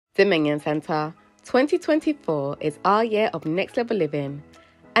Dominion Centre 2024 is our year of next level living,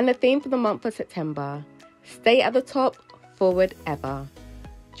 and the theme for the month of September, stay at the top, forward ever.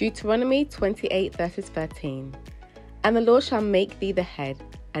 Deuteronomy 28 verses 13. And the Lord shall make thee the head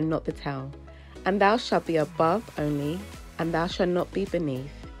and not the tail, and thou shalt be above only, and thou shalt not be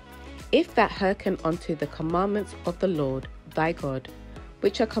beneath. If that hearken unto the commandments of the Lord thy God,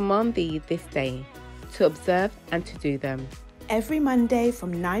 which I command thee this day, to observe and to do them. Every Monday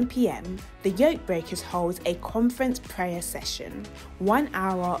from 9 p.m, the Yoke Breakers holds a conference prayer session, 1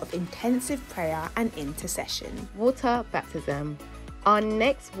 hour of intensive prayer and intercession. Water baptism. Our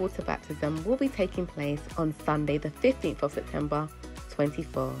next water baptism will be taking place on Sunday the 15th of September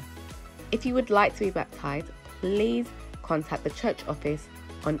 24. If you would like to be baptised, please contact the church office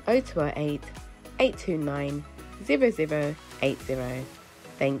on 0208 829 0080.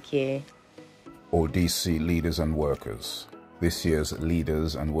 Thank you. ODC Leaders and Workers. This year's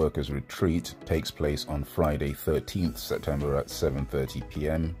Leaders and Workers Retreat takes place on Friday 13th September at 7:30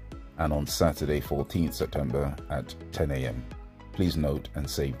 p.m. and on Saturday 14th September at 10 a.m. Please note and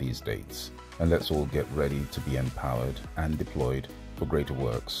save these dates, and let's all get ready to be empowered and deployed for greater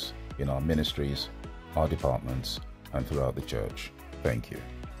works in our ministries, our departments, and throughout the church. Thank you.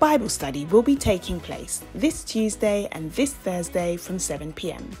 Bible study will be taking place this Tuesday and this Thursday from 7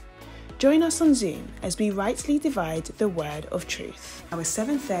 p.m. Join us on Zoom as we rightly divide the word of truth. Our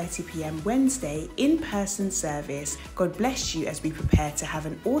 7:30 p.m. Wednesday in-person service. God bless you as we prepare to have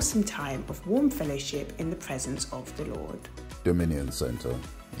an awesome time of warm fellowship in the presence of the Lord. Dominion Centre,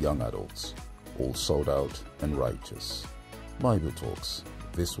 young adults, all sold out and righteous. Bible Talks,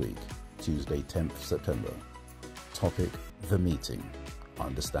 this week, Tuesday 10th September. Topic, The Meeting,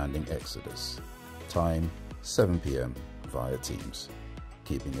 Understanding Exodus. Time, 7 p.m. via Teams.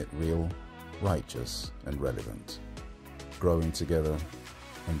 Keeping it real, righteous and relevant. Growing together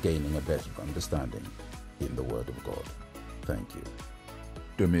and gaining a better understanding in the Word of God. Thank you.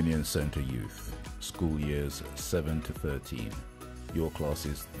 Dominion Centre Youth, school years 7 to 13. Your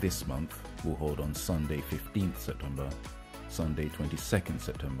classes this month will hold on Sunday 15th September, Sunday 22nd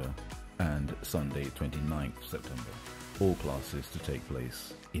September and Sunday 29th September. All classes to take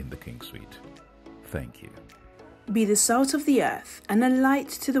place in the King Suite. Thank you. Be the salt of the earth and a light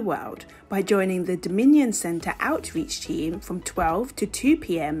to the world by joining the Dominion Centre outreach team from 12 to 2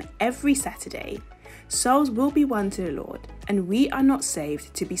 p.m. every Saturday. Souls will be won to the Lord, and we are not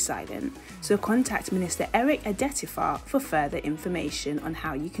saved to be silent. So contact Minister Eric Adetifa for further information on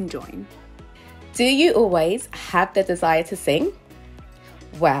how you can join. Do you always have the desire to sing?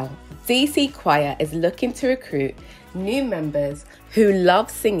 Well, DC Choir is looking to recruit new members who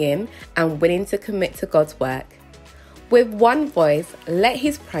love singing and willing to commit to God's work. With one voice, let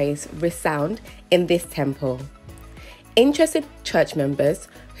his praise resound in this temple. Interested church members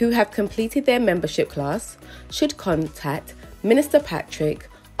who have completed their membership class should contact Minister Patrick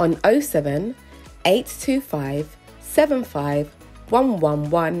on 07 825 75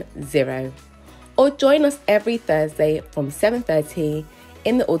 1110 or join us every Thursday from 7:30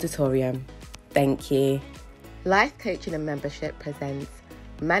 in the auditorium. Thank you. Life Coaching and Membership presents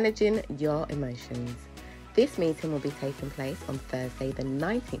Managing Your Emotions. This meeting will be taking place on Thursday the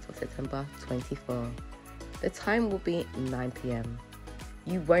 19th of September 24. The time will be 9 p.m.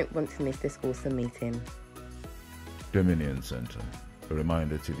 You won't want to miss this awesome meeting. Dominion Centre, a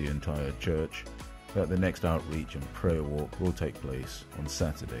reminder to the entire church that the next outreach and prayer walk will take place on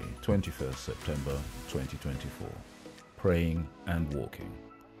Saturday 21st September 2024. Praying and walking.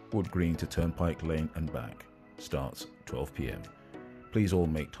 Wood Green to Turnpike Lane and back. Starts 12 p.m. Please all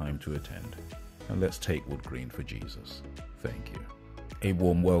make time to attend. And let's take Wood Green for Jesus. Thank you. A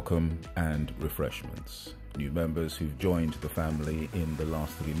warm welcome and refreshments. New members who've joined the family in the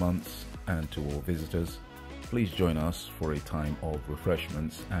last 3 months, and to all visitors, please join us for a time of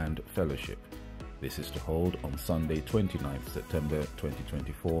refreshments and fellowship. This is to hold on Sunday 29th September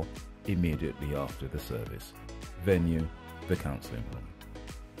 2024, immediately after the service. Venue, the counselling room.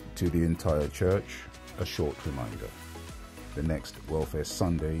 To the entire church, a short reminder. The next Welfare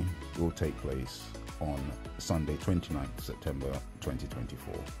Sunday will take place on Sunday 29th September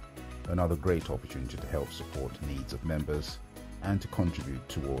 2024. Another great opportunity to help support needs of members and to contribute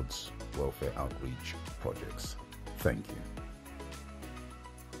towards welfare outreach projects. Thank you.